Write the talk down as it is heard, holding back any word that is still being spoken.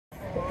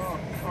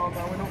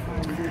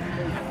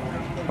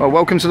Well,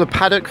 welcome to the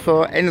paddock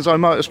for Enzo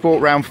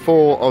Motorsport round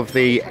 4 of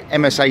the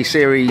MSA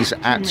series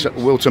at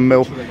Whilton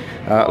Mill.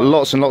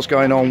 Lots and lots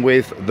going on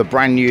with the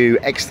brand new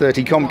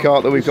X30 comp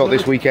car that we've got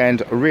this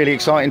weekend. A really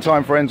exciting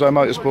time for Enzo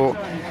Motorsport,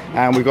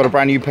 and we've got a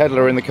brand new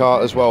peddler in the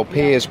car as well.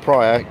 Piers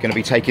going to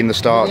be taking the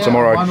start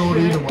tomorrow.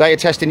 Day of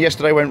testing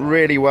yesterday went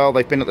really well.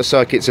 They've been at the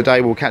circuit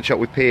today. We'll catch up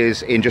with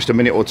Piers in just a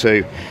minute or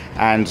two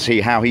and see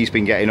how he's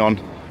been getting on.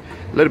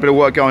 A little bit of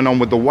work going on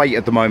with the weight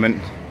at the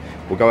moment.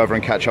 We'll go over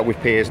and catch up with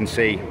Piers and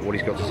see what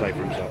he's got to say for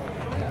himself.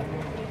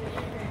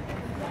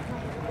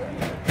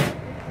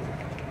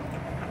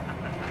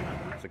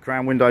 So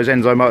Crown Windows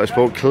Enzo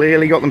Motorsport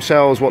clearly got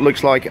themselves what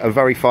looks like a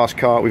very fast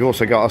car. We've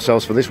also got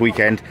ourselves for this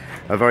weekend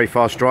a very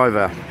fast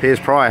driver. Piers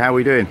Pryor, how are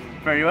we doing?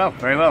 Very well,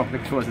 very well.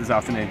 Looking forward to this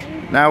afternoon.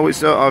 Now,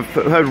 I've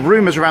heard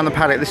rumours around the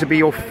paddock this would be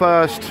your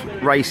first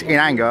race in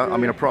anger. I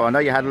mean, I know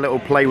you had a little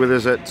play with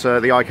us at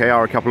the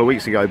IKR a couple of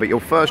weeks ago, but your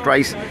first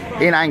race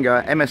in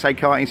anger, MSA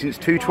karting since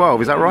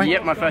 2012, is that right?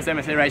 Yep, my first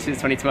MSA race since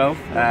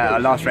 2012.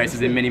 Our last race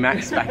was in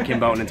Minimax back in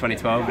Bolton in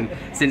 2012,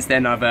 and since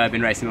then I've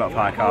been racing a lot of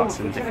hire karts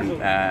and different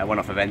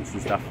one-off events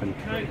and stuff. And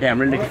yeah, I'm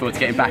really looking forward to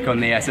getting back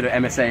on the sort of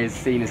MSA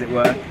scene, as it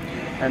were.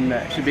 And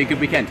should be a good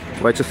weekend.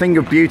 Well, it's a thing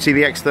of beauty,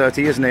 the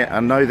X30, isn't it? I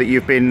know that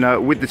you've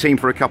been with the team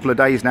for a couple of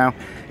days now.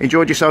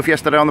 Enjoyed yourself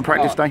yesterday on the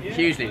practice day?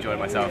 Hugely enjoyed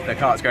myself. The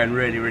cart's going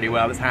really, really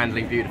well. It's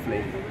handling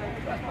beautifully.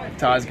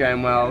 Tyres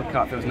going well. The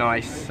cart feels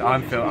nice.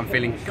 I'm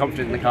feeling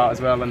confident in the cart as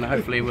well, and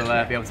hopefully we'll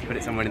be able to put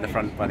it somewhere in the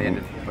front by the end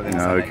of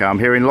Sunday. Okay, I'm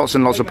hearing lots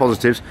and lots of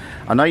positives.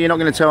 I know you're not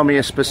going to tell me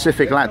a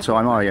specific lap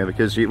time, are you?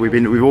 Because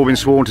we've all been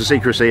sworn to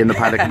secrecy in the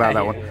paddock about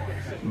that one.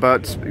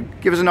 But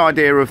give us an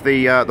idea of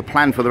the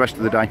plan for the rest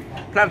of the day.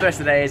 Plan for the rest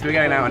of the day is we're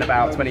going out in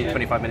about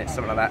 20-25 minutes,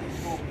 something like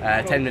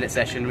that. 10-minute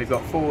session. We've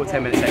got 4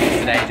 10-minute sessions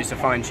today just to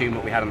fine-tune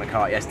what we had on the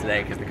cart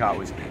yesterday, because the cart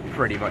was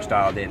pretty much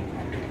dialed in.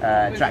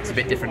 Track's a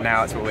bit different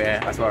now. That's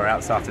why we're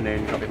out this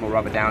afternoon. Got a bit more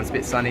rubber down. It's a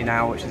bit sunny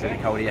now, which is a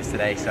bit colder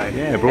yesterday. So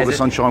yeah, brought the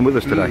sunshine with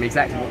us today.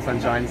 Exactly, brought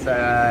sunshine. So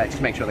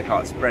just make sure the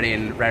cart's ready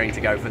and raring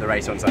to go for the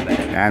race on Sunday.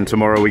 And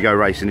tomorrow we go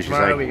racing, as you say.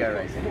 Tomorrow we go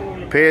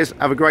racing. Piers,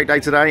 have a great day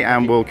today,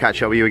 and we'll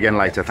catch up with you again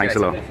later. Thanks a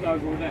lot.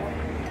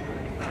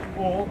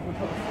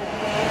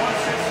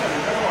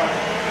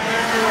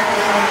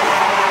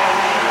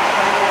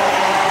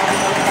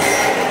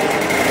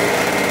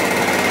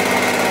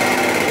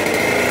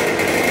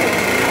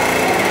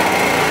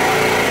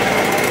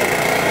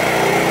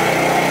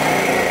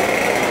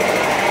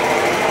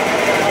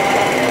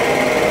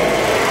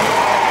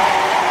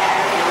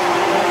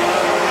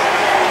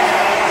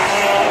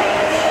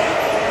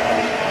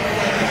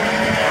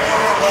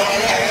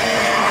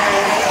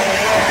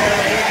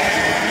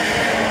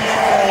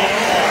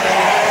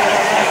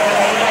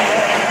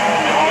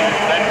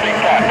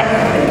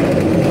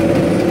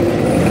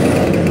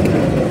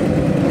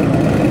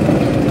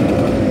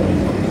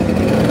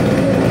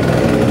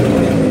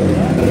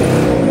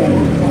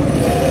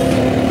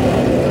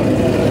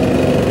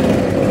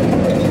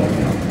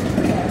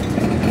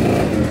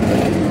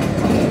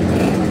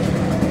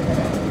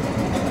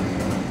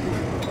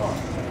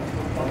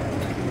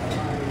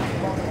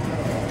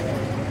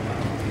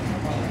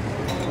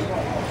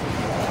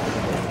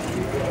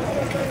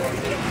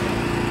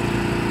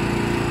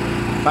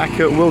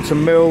 Back at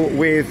Whilton Mill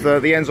with the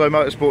Enzo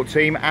Motorsport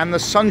team, and the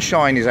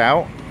sunshine is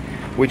out,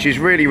 which is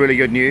really, really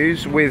good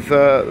news, with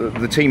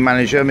the team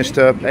manager,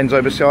 Mr.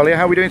 Enzo Bassalia.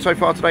 How are we doing so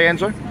far today,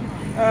 Enzo?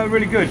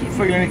 Really good,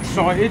 feeling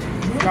excited.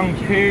 Young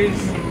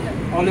Piers,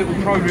 our little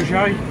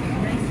protege,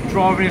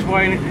 driving his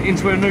way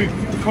into a new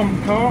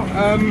comp car.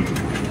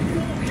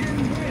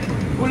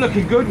 We're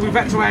looking good. We've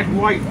had to add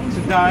weight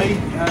today.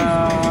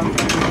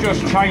 We've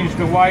just changed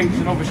the weights,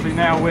 and obviously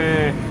now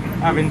we're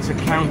having to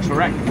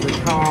counteract the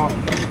car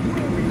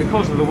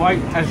because of the weight,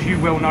 as you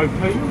well know,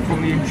 Pete,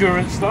 from the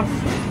endurance stuff,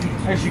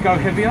 as you go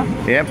heavier.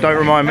 Yep, don't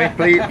remind me.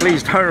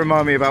 Please don't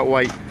remind me about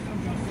weight.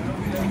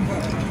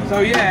 So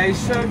yeah,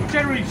 it's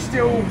generally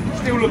still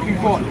looking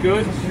quite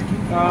good.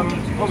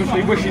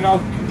 Obviously wishing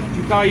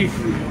Dave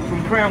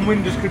from Crown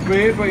Windows could be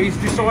here, but he's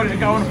decided to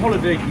go on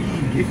holiday.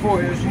 He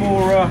thought it was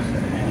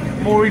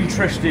more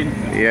interesting.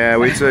 Yeah,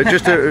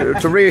 just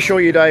to reassure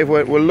you, Dave,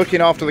 we're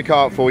looking after the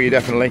cart for you,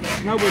 definitely.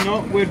 No, we're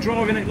not. We're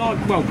driving it like,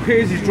 well,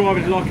 Piers is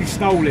driving it like he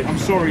stole it. I'm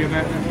sorry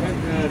about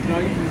that,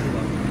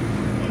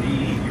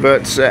 Dave.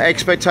 But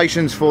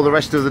expectations for the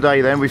rest of the day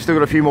then? We've still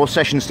got a few more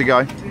sessions to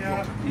go.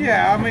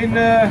 Yeah, I mean,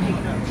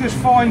 just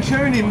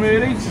fine-tuning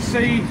really, to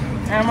see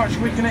how much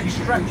we can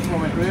extract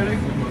from it, really.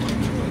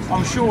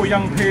 I'm sure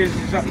young Piers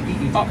is up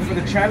for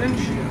the challenge,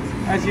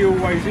 as he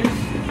always is.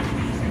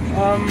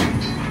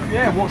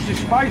 Yeah, watch this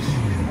space.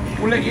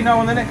 We'll let you know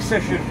on the next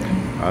session.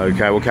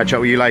 Okay, we'll catch up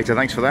with you later.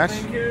 Thanks for that.